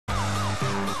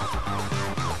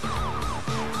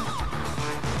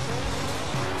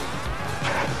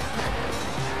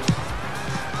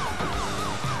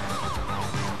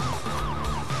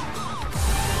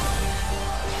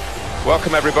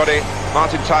Welcome everybody,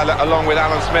 Martin Tyler along with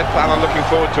Alan Smith. Alan, looking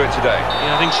forward to it today.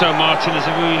 Yeah, I think so, Martin. There's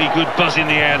a really good buzz in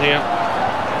the air here.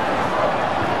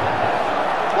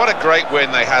 What a great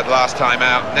win they had last time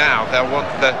out. Now they'll want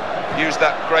to use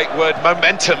that great word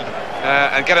momentum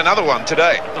and get another one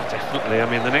today. Oh, definitely.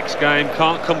 I mean, the next game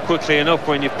can't come quickly enough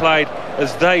when you've played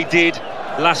as they did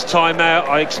last time out.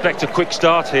 I expect a quick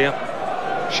start here.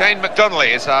 Shane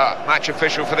McDonnelly is our match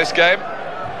official for this game.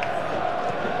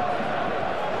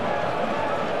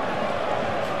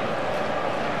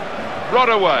 Rod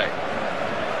away.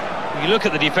 You look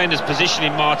at the defender's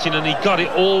positioning, Martin, and he got it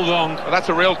all wrong. Well, that's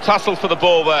a real tussle for the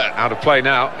ball there. Out of play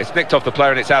now. It's nicked off the player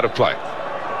and it's out of play.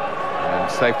 And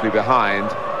safely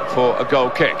behind for a goal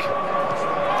kick.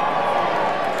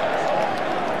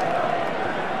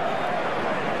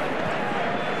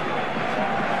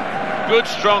 Good,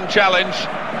 strong challenge.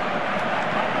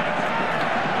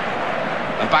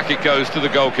 And back it goes to the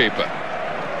goalkeeper.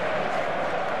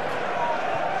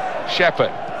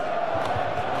 Shepherd.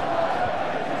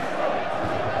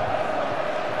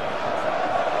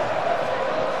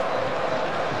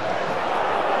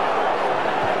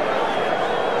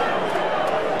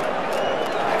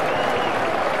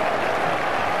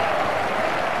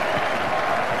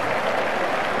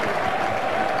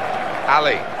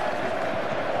 Ali.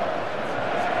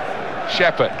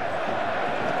 Shepherd.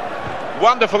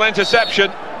 Wonderful interception.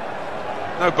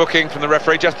 No booking from the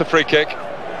referee, just the free kick.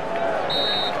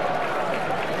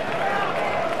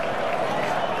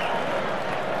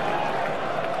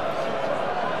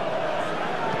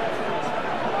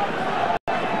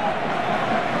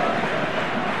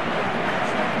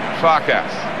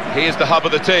 Farkas. He is the hub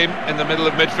of the team in the middle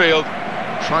of midfield,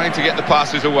 trying to get the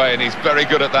passes away, and he's very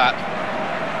good at that.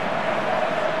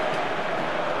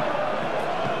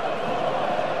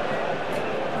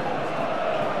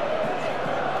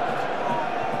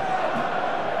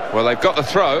 Well, they've got the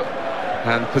throw,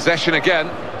 and possession again.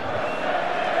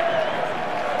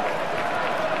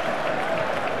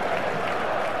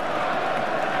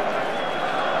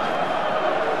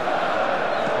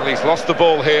 Well, he's lost the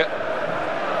ball here.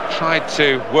 Tried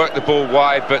to work the ball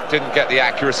wide, but didn't get the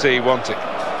accuracy he wanted.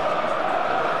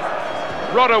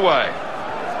 Rod away.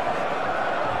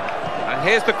 And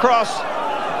here's the cross.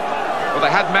 Well, they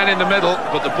had men in the middle,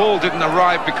 but the ball didn't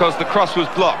arrive because the cross was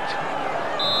blocked.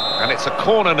 And it's a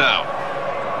corner now.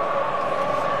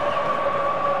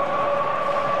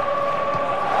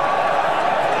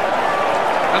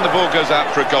 And the ball goes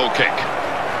out for a goal kick.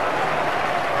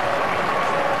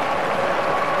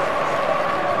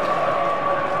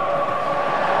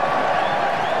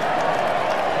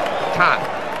 Tan.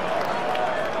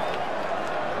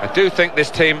 I do think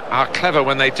this team are clever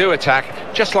when they do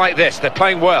attack, just like this. They're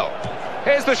playing well.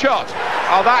 Here's the shot.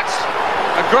 Oh, that's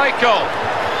a great goal.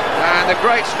 And a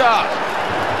great start.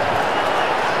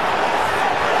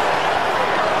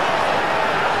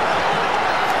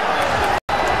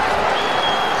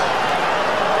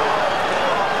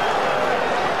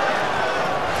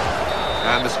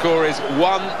 And the score is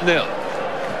 1-0.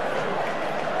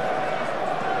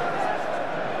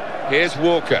 Here's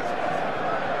Walker.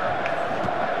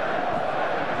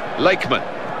 Lakeman.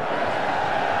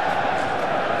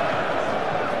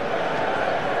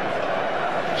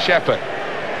 Shepherd.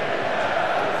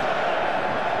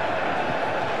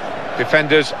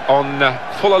 Defenders on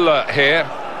full alert here.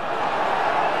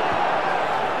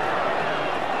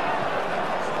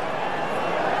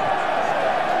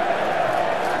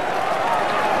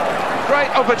 Great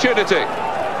opportunity.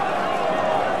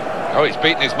 Oh, he's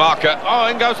beaten his marker. Oh,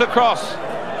 in goes the cross.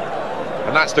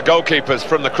 And that's the goalkeepers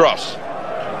from the cross.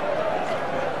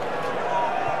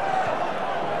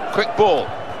 Quick ball.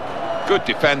 Good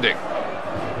defending.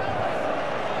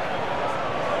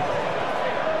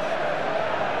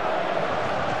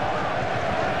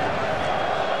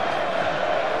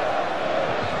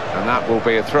 And that will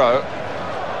be a throw.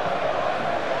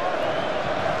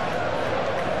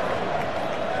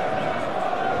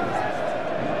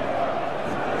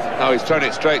 Oh, he's thrown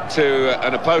it straight to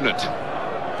an opponent.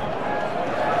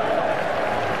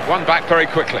 One back very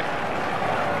quickly.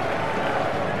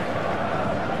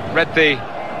 Read the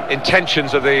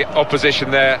intentions of the opposition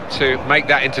there to make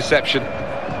that interception.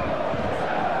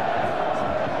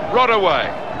 Rod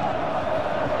away.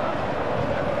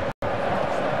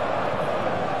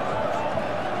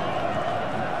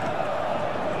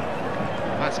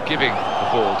 That's giving the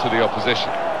ball to the opposition.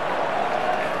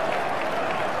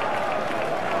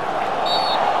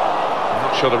 I'm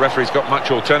not sure the referee's got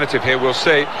much alternative here, we'll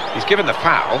see. He's given the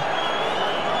foul.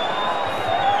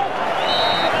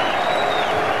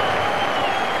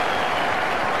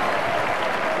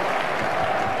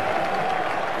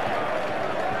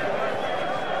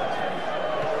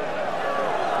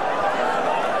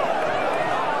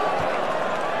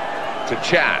 to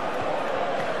Chan.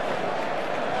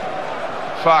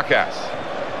 Farkas.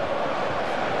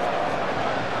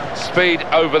 Speed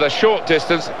over the short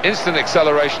distance, instant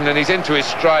acceleration, and he's into his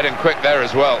stride and quick there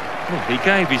as well. He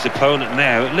gave his opponent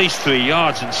now at least 3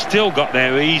 yards and still got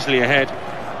there easily ahead.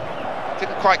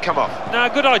 Didn't quite come off. No,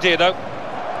 good idea though.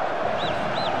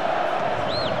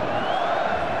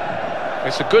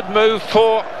 It's a good move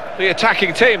for the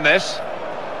attacking team, this.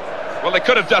 Well, they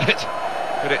could have done it,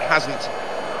 but it hasn't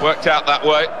worked out that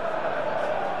way.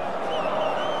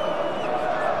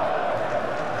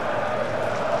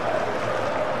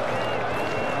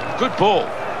 Good ball.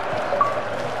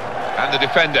 And the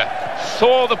defender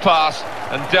saw the pass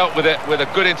and dealt with it with a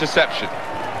good interception.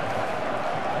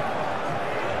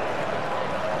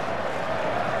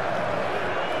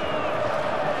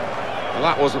 Well,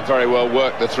 that wasn't very well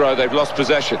worked, the throw. They've lost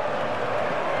possession.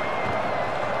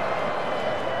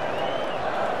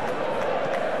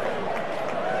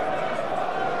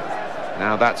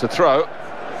 Now that's a throw.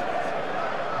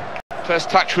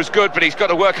 First touch was good, but he's got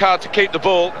to work hard to keep the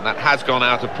ball. And that has gone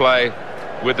out of play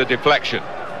with the deflection.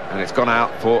 And it's gone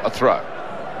out for a throw.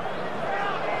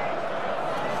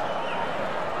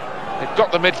 They've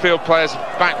got the midfield players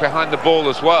back behind the ball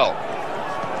as well.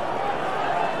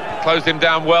 Closed him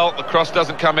down well. The cross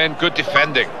doesn't come in. Good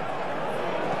defending.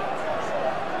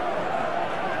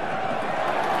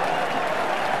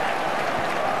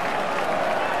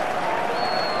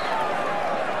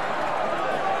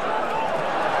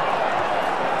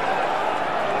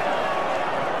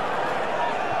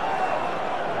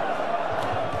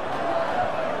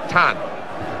 Tan.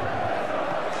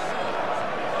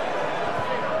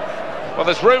 Well,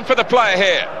 there's room for the player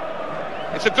here.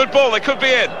 It's a good ball, they could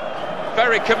be in.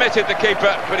 Very committed, the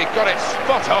keeper, but he got it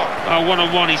spot on. Oh,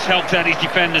 one-on-one, he's helped out his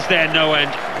defenders there, no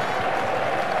end.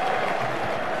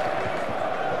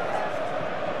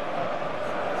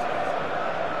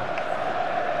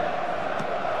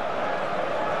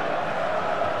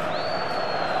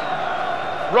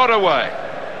 Rodaway.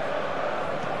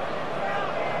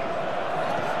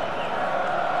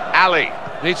 Ali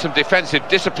needs some defensive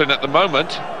discipline at the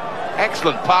moment.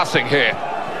 Excellent passing here.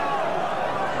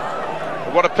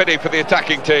 What a pity for the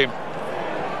attacking team.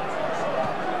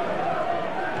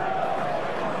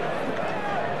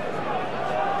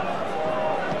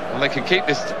 Well, they can keep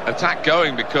this attack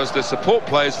going because the support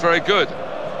play is very good.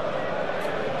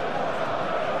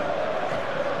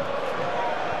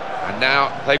 And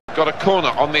now they've got a corner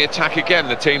on the attack again,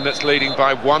 the team that's leading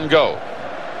by 1 goal.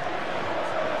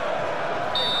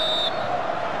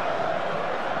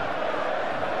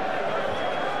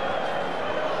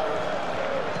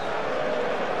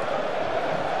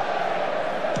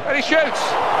 And he shoots.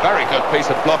 Very good piece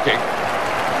of blocking.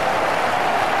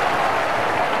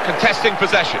 Contesting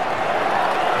possession.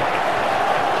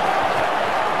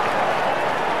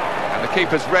 And the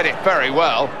keeper's read it very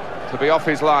well to be off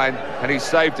his line, and he's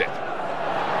saved it.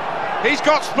 He's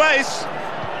got space.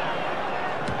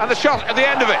 And the shot at the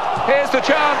end of it. Here's the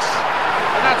chance.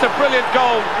 And that's a brilliant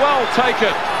goal. Well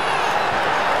taken.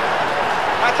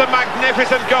 That's a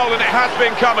magnificent goal, and it has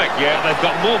been coming. Yeah, they've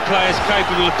got more players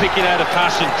capable of picking out a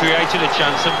pass and creating a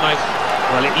chance, haven't they?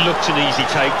 Well, it looked an easy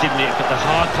take, didn't it? But the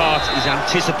hard part is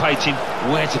anticipating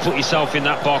where to put yourself in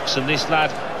that box, and this lad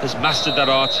has mastered that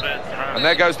art. And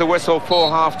there goes the whistle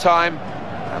for half-time,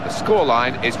 and the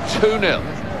scoreline is 2-0.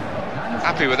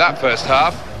 Happy with that first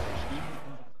half.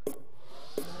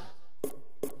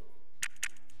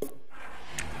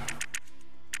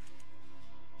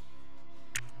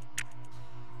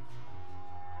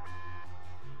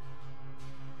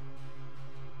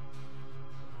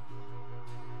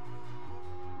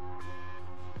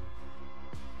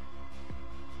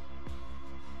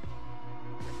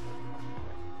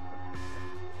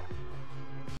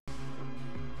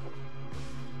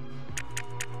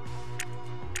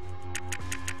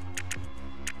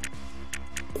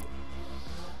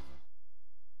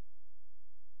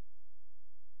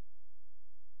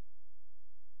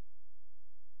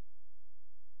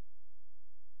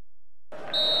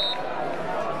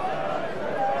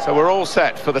 So we're all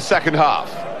set for the second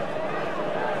half.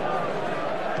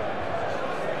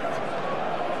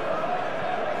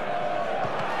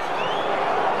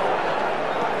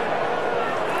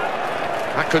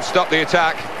 That could stop the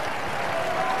attack.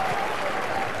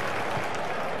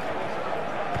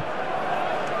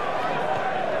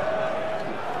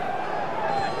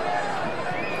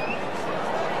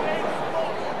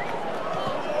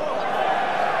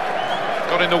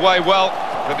 Got in the way well,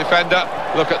 the defender.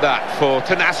 Look at that, for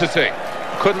tenacity.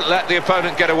 Couldn't let the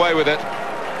opponent get away with it.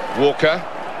 Walker.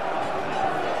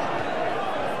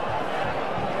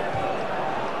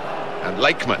 And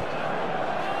Lakeman.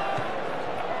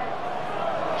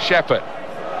 Shepherd.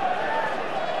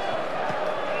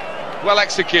 Well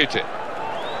executed.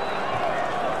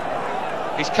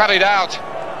 He's cut it out,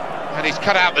 and he's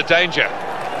cut out the danger.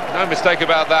 No mistake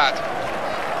about that.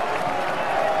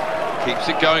 Keeps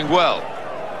it going well.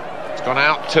 It's gone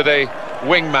out to the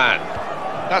wingman.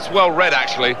 That's well read,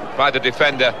 actually, by the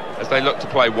defender as they look to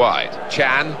play wide.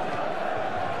 Chan.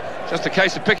 Just a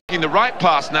case of picking the right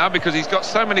pass now because he's got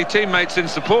so many teammates in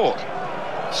support.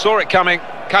 Saw it coming,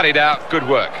 cut it out, good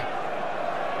work.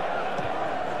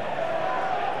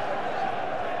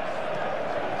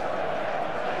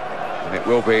 And it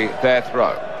will be their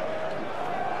throw.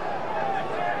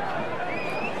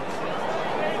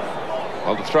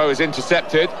 Well, the throw is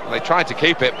intercepted. They tried to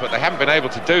keep it, but they haven't been able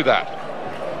to do that.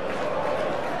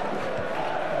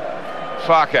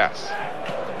 Farkas.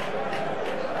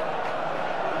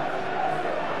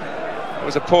 It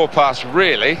was a poor pass,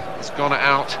 really. It's gone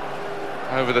out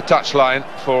over the touchline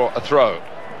for a throw.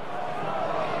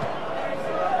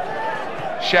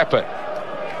 Shepherd.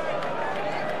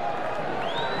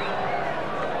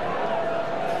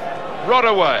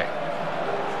 Rodaway.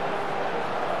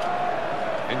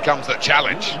 In comes the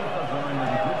challenge.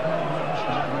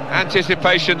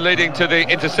 Anticipation leading to the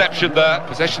interception there.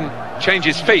 Possession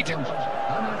changes feet.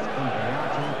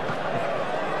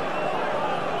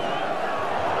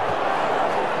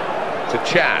 To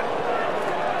Chan.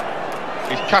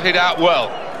 He's cut it out well.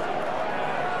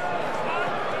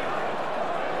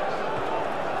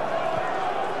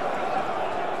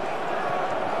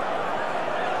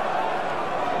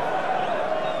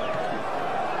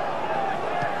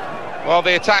 Well,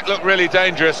 the attack looked really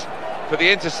dangerous, but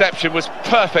the interception was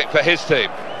perfect for his team.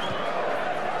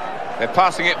 They're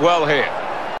passing it well here.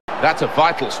 That's a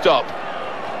vital stop.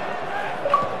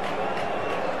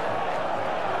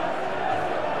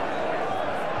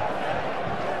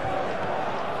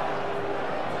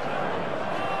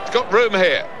 It's got room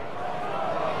here.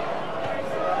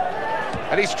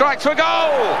 And he strikes for goal!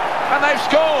 And they've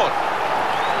scored!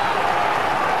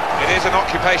 It is an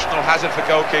occupational hazard for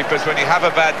goalkeepers. When you have a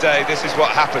bad day, this is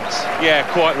what happens. Yeah,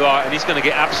 quite right, and he's going to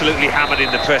get absolutely hammered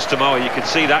in the press tomorrow. You can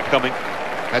see that coming.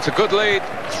 That's a good lead,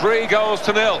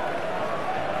 3-0.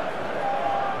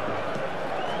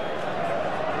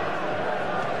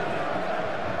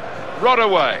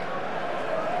 Rodaway.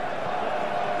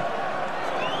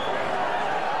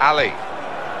 Ali.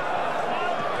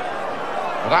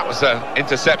 Well, that was an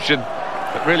interception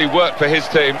that really worked for his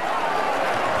team.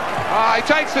 Ah, he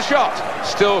takes the shot.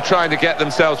 Still trying to get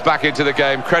themselves back into the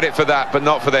game. Credit for that, but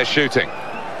not for their shooting.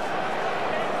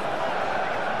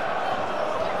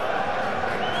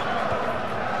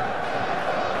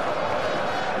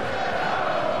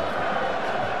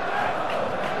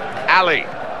 Ali.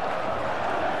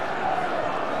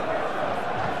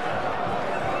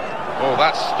 Oh,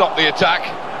 that stopped the attack.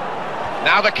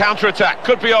 Now the counter-attack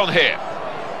could be on here.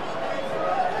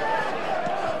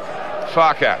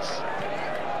 Farkas.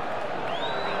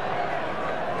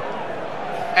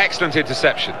 Excellent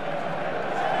interception.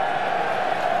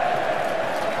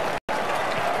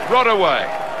 Rodaway.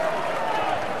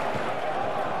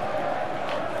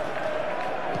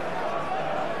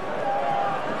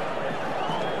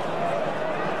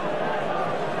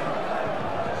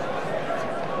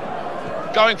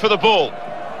 Going for the ball.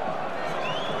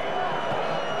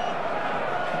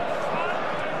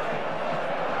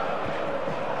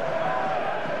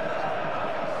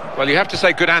 Well, you have to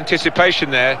say good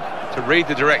anticipation there to read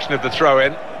the direction of the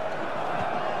throw-in.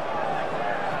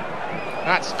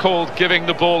 That's called giving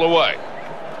the ball away.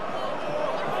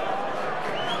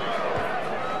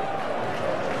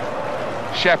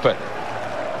 Shepherd.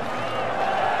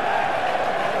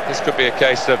 This could be a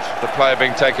case of the player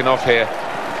being taken off here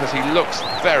because he looks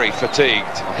very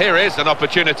fatigued. Here is an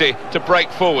opportunity to break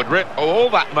forward. All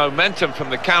that momentum from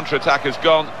the counter-attack has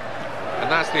gone, and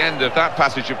that's the end of that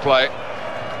passage of play.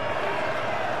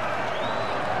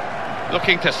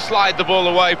 Looking to slide the ball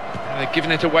away, and they're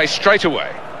giving it away straight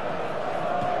away.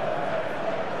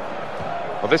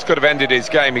 Well, this could have ended his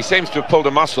game. He seems to have pulled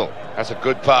a muscle. That's a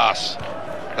good pass.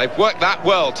 They've worked that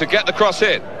well to get the cross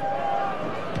in.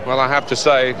 Well, I have to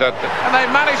say that... And they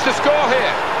managed to score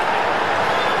here.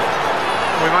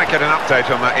 We might get an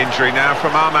update on that injury now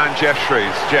from our man Jeff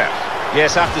Shreves. Jeff.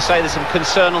 Yes, I have to say there's some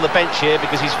concern on the bench here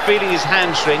because he's feeling his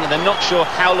hamstring and they're not sure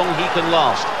how long he can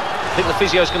last. I think the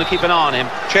physio's going to keep an eye on him.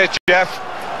 Cheers, Jeff.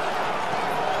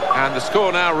 And the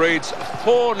score now reads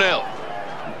 4-0.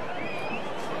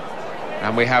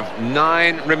 And we have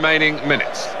 9 remaining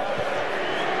minutes.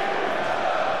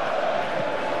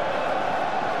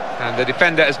 And the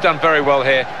defender has done very well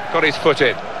here, got his foot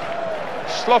in.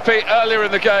 Sloppy earlier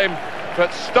in the game,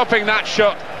 but stopping that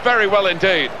shot very well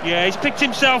indeed. Yeah, he's picked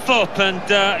himself up and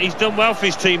he's done well for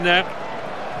his team there.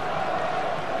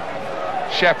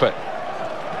 Shepherd.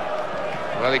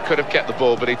 Well, he could have kept the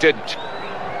ball, but he didn't.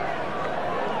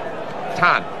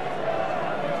 Tan.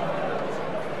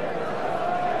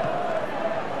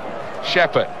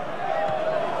 Shepherd.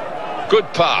 Good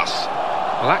pass.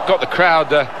 Well, that got the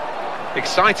crowd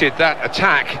excited, that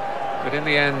attack. But in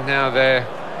the end, now they're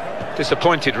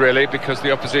disappointed, really, because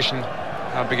the opposition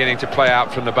are beginning to play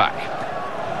out from the back.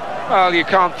 Well, you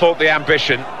can't fault the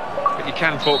ambition, but you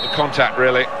can fault the contact,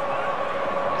 really.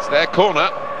 It's their corner.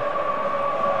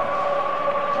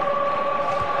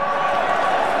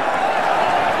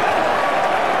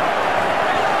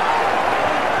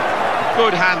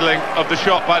 Good handling of the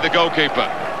shot by the goalkeeper.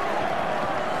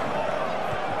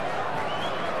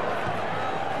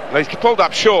 Well, he's pulled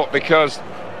up short because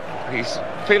he's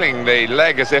feeling the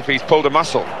leg as if he's pulled a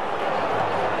muscle.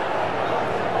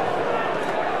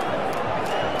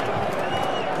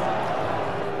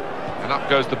 And up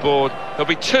goes the board. There'll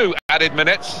be 2 added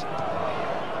minutes.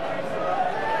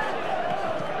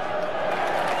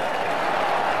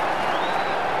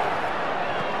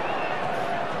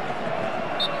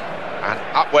 And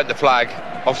up went the flag.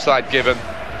 Offside given.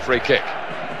 Free kick.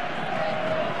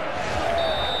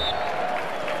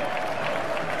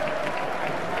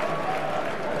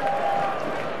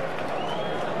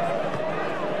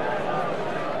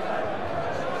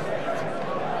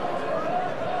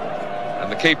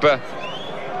 And the keeper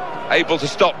able to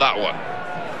stop that one.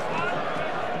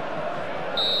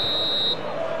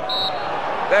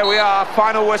 There we are,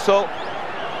 final whistle.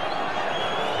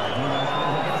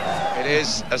 It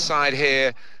is a side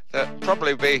here that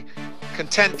probably be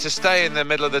content to stay in the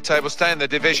middle of the table, stay in the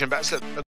division, but it's a